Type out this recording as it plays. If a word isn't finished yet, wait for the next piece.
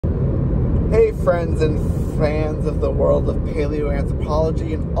Hey friends and fans of the world of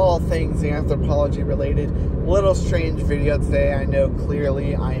paleoanthropology and all things anthropology related. Little strange video today. I know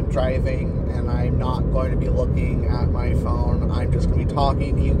clearly I am driving and I'm not going to be looking at my phone. I'm just going to be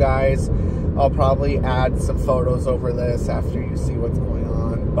talking to you guys. I'll probably add some photos over this after you see what's going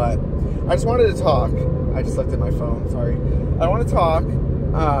on. But I just wanted to talk. I just looked at my phone, sorry. I want to talk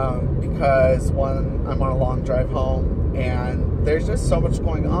because one, I'm on a long drive home and there's just so much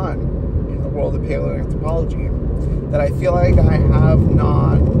going on world of paleoanthropology that I feel like I have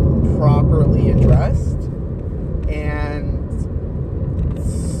not properly addressed, and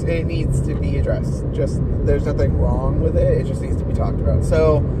it needs to be addressed. Just, there's nothing wrong with it, it just needs to be talked about.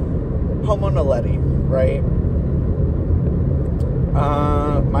 So, Homo naledi, right?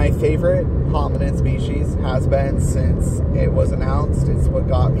 My favorite hominid species has been since it was announced. It's what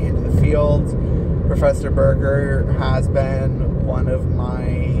got me into the field. Professor Berger has been one of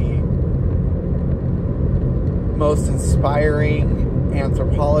my most inspiring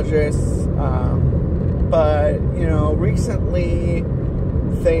anthropologists, but you know, recently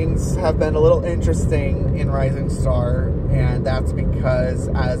things have been a little interesting in Rising Star, and that's because,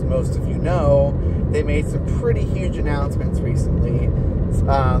 as most of you know, they made some pretty huge announcements recently,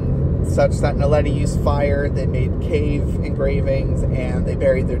 such that naledi used fire, they made cave engravings, and they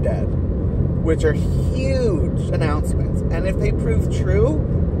buried their dead, which are huge announcements, and if they prove true,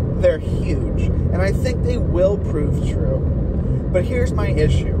 they're huge, and I think they will prove true. But here's my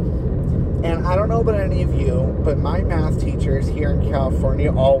issue, and I don't know about any of you, but my math teachers here in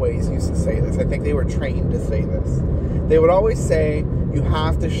California always used to say this. I think they were trained to say this. They would always say, you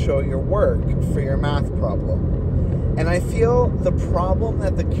have to show your work for your math problem. And I feel the problem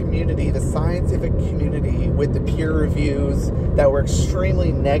that the community, the scientific community, with the peer reviews that were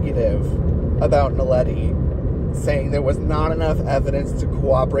extremely negative about naledi, saying there was not enough evidence to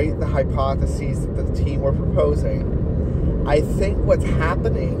corroborate the hypotheses that the team were proposing. I think what's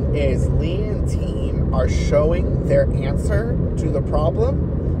happening is Lee and team are showing their answer to the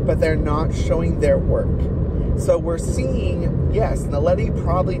problem, but they're not showing their work. So we're seeing, yes, naledi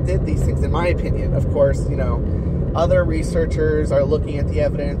probably did these things, in my opinion. Of course, you know, other researchers are looking at the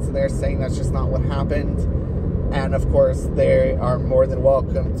evidence and they're saying that's just not what happened. And of course, they are more than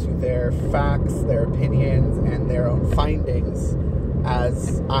welcome to their facts, their opinions, and their own findings.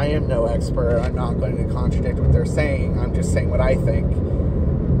 As I am no expert, I'm not going to contradict what they're saying. I'm just saying what I think.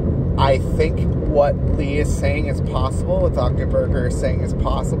 I think what Lee is saying is possible, what Dr. Berger is saying is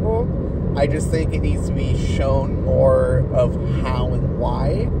possible. I just think it needs to be shown more of how and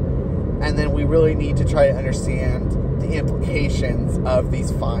why. And then we really need to try to understand the implications of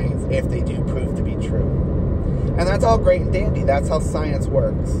these finds if they do prove to be true. And that's all great and dandy. That's how science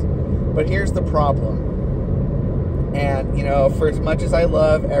works. But here's the problem. And, you know, for as much as I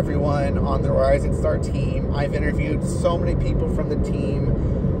love everyone on the Rising Star team, I've interviewed so many people from the team.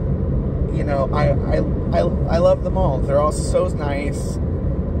 You know, I love them all. They're all so nice.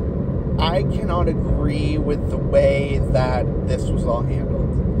 I cannot agree with the way that this was all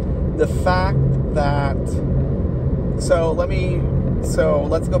handled. The fact that... So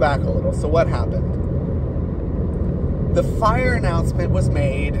let's go back a little. So what happened? The fire announcement was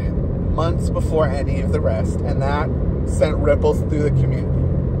made months before any of the rest, and that sent ripples through the community.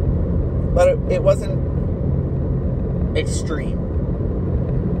 But it wasn't extreme.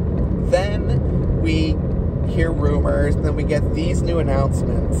 Then we hear rumors, and then we get these new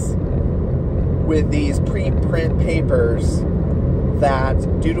announcements with these preprint papers that,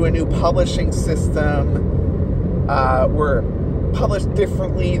 due to a new publishing system, were published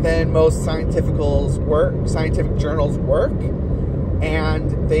differently than most scientific journals work,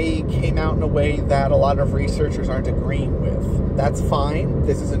 and they came out in a way that a lot of researchers aren't agreeing with. That's fine.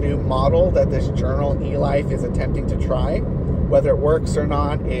 This is a new model that this journal, eLife, is attempting to try. Whether it works or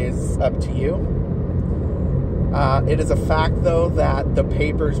not is up to you. It is a fact, though, that the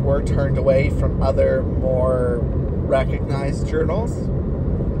papers were turned away from other more recognized journals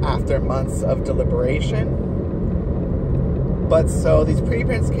after months of deliberation. But so these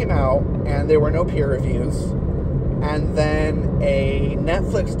preprints came out, and there were no peer reviews. And then a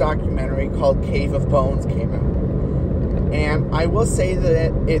Netflix documentary called Cave of Bones came out. And I will say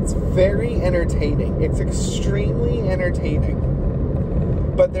that it's very entertaining. It's extremely entertaining.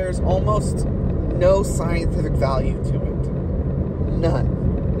 But there's almost no scientific value to it.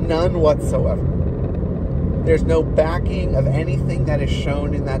 None. None whatsoever. There's no backing of anything that is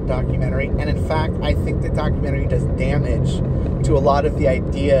shown in that documentary. And in fact, I think the documentary does damage to a lot of the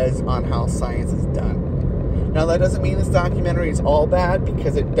ideas on how science is done. Now, that doesn't mean this documentary is all bad,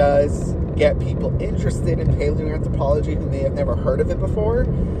 because it does get people interested in paleoanthropology who may have never heard of it before.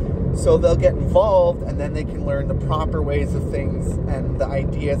 So they'll get involved, and then they can learn the proper ways of things and the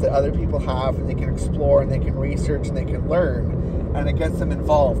ideas that other people have, and they can explore, and they can research, and they can learn, and it gets them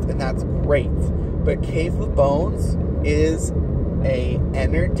involved, and that's great. But Cave of Bones is a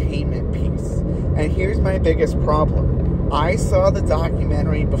entertainment piece. And here's my biggest problem. I saw the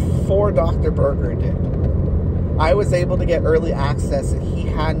documentary before Dr. Berger did. I was able to get early access, and he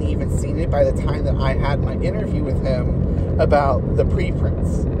hadn't even seen it by the time that I had my interview with him about the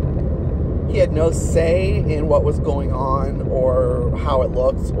preprints. He had no say in what was going on, or how it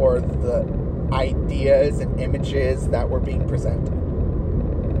looked, or the ideas and images that were being presented.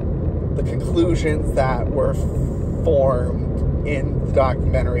 The conclusions that were formed in the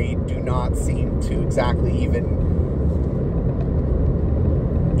documentary do not seem to exactly even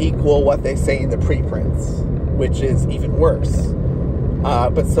equal what they say in the preprints, which is even worse.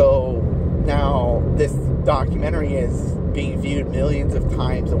 But so now this documentary is being viewed millions of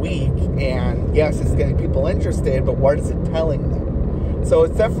times a week, and yes, it's getting people interested, but what is it telling them? So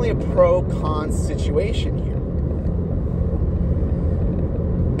it's definitely a pro-con situation here.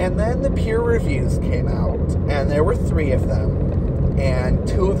 And then the peer reviews came out, and there were 3 of them, and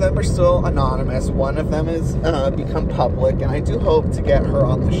 2 of them are still anonymous. One of them has become public, and I do hope to get her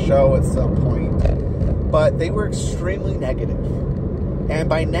on the show at some point. But they were extremely negative. And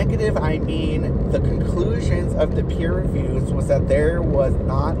by negative, I mean the conclusions of the peer reviews was that there was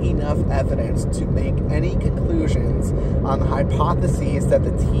not enough evidence to make any conclusions on the hypotheses that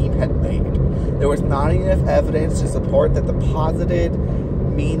the team had made. There was not enough evidence to support that the posited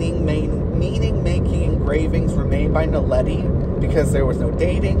meaning-making engravings were made by Naledi, because there was no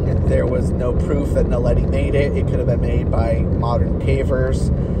dating, there was no proof that Naledi made it. It could have been made by modern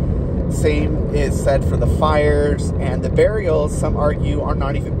cavers. Same is said for the fires, and the burials, some argue, are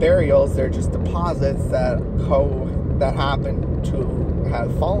not even burials, they're just deposits that happen to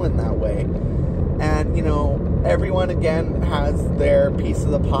have fallen that way. And, you know, everyone, again, has their piece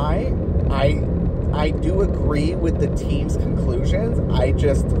of the pie. I do agree with the team's conclusions. I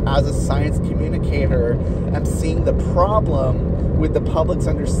just, as a science communicator, am seeing the problem with the public's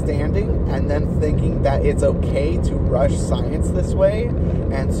understanding, and then thinking that it's okay to rush science this way,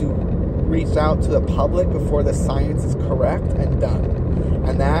 and to reach out to the public before the science is correct and done.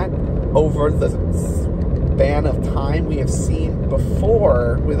 And that, over the span of time we have seen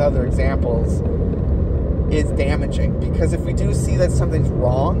before with other examples, is damaging. Because if we do see that something's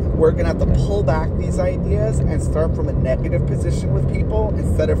wrong, we're going to have to pull back these ideas and start from a negative position with people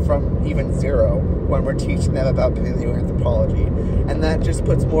instead of from even zero when we're teaching them about paleoanthropology. And that just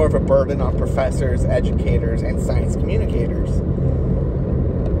puts more of a burden on professors, educators, and science communicators.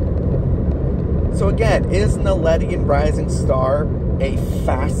 So again, is Naledi and Rising Star a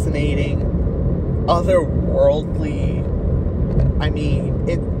fascinating, otherworldly, I mean,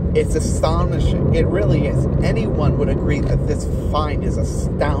 it's astonishing. It really is. Anyone would agree that this find is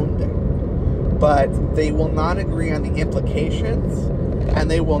astounding. But they will not agree on the implications,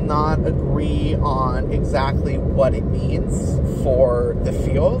 and they will not agree on exactly what it means for the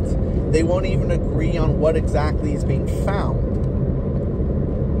field. They won't even agree on what exactly is being found.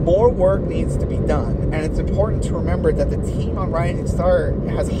 More work needs to be done, and it's important to remember that the team on Rising Star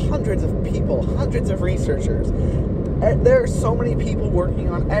has hundreds of people, hundreds of researchers. There are so many people working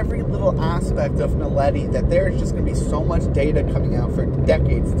on every little aspect of Naledi that there's just going to be so much data coming out for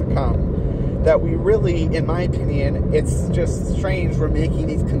decades to come that we really, in my opinion, it's just strange we're making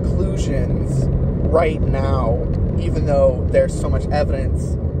these conclusions right now, even though there's so much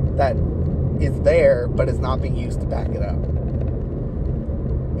evidence that is there, but is not being used to back it up.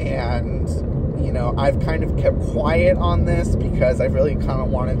 And, you know, I've kind of kept quiet on this because I really kind of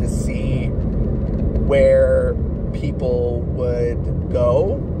wanted to see where people would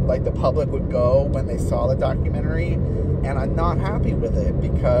go, like the public would go when they saw the documentary, and I'm not happy with it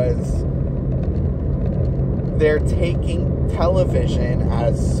because they're taking television,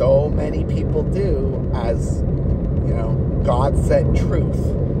 as so many people do, as, you know, God said truth,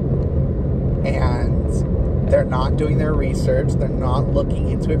 and they're not doing their research, they're not looking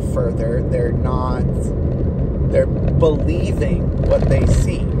into it further, they're believing what they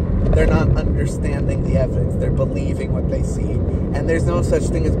see. They're not understanding the evidence. They're believing what they see. And there's no such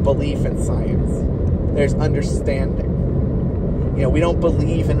thing as belief in science. There's understanding. You know, we don't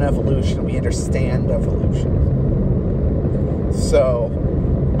believe in evolution. We understand evolution. So,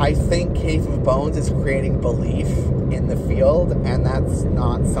 I think Cave of Bones is creating belief in the field, and that's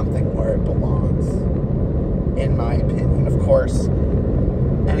not something where it belongs, in my opinion. Of course,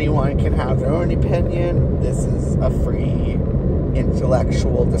 anyone can have their own opinion. This is a free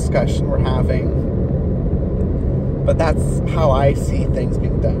intellectual discussion we're having, but that's how I see things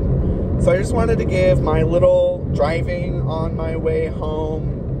being done. So I just wanted to give my little driving on my way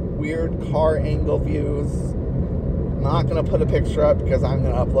home, weird car angle views. I'm not going to put a picture up because I'm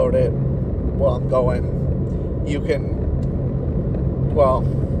going to upload it while I'm going. You can, well,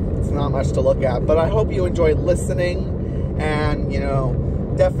 it's not much to look at, but I hope you enjoy listening, and, you know,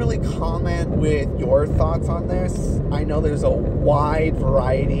 definitely comment with your thoughts on this. I know there's a wide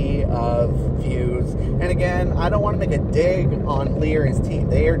variety of views, and again, I don't want to make a dig on Lear and his team.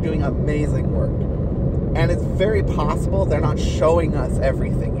 They are doing amazing work, and it's very possible they're not showing us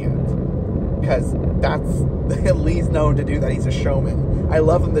everything yet, because that's, Lee's known to do that. He's a showman. I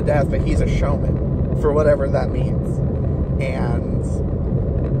love him to death, but he's a showman, for whatever that means. And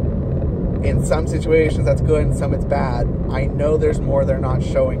in some situations that's good, and some it's bad. I know there's more they're not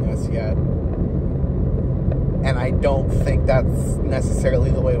showing us yet, and I don't think that's necessarily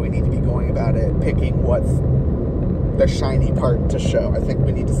the way we need to be going about it, picking what's the shiny part to show. I think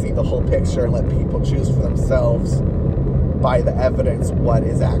we need to see the whole picture and let people choose for themselves by the evidence what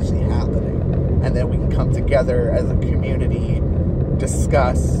is actually happening, and then we can come together as a community,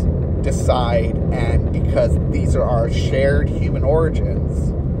 discuss, decide, and because these are our shared human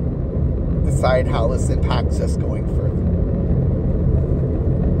origins, decide how this impacts us going further.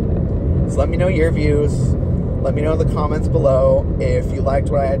 So let me know your views. Let me know in the comments below. If you liked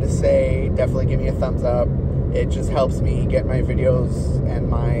what I had to say, definitely give me a thumbs up. It just helps me get my videos and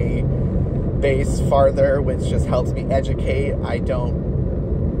my base farther, which just helps me educate.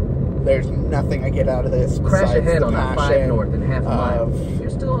 There's nothing I get out of this besides the passion north and half a mile. You're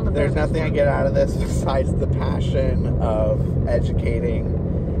still on the There's nothing I get out of this besides the passion of educating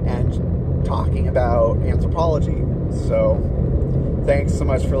and talking about anthropology. So, thanks so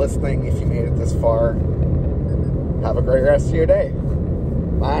much for listening if you made it this far. Have a great rest of your day.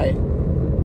 Bye.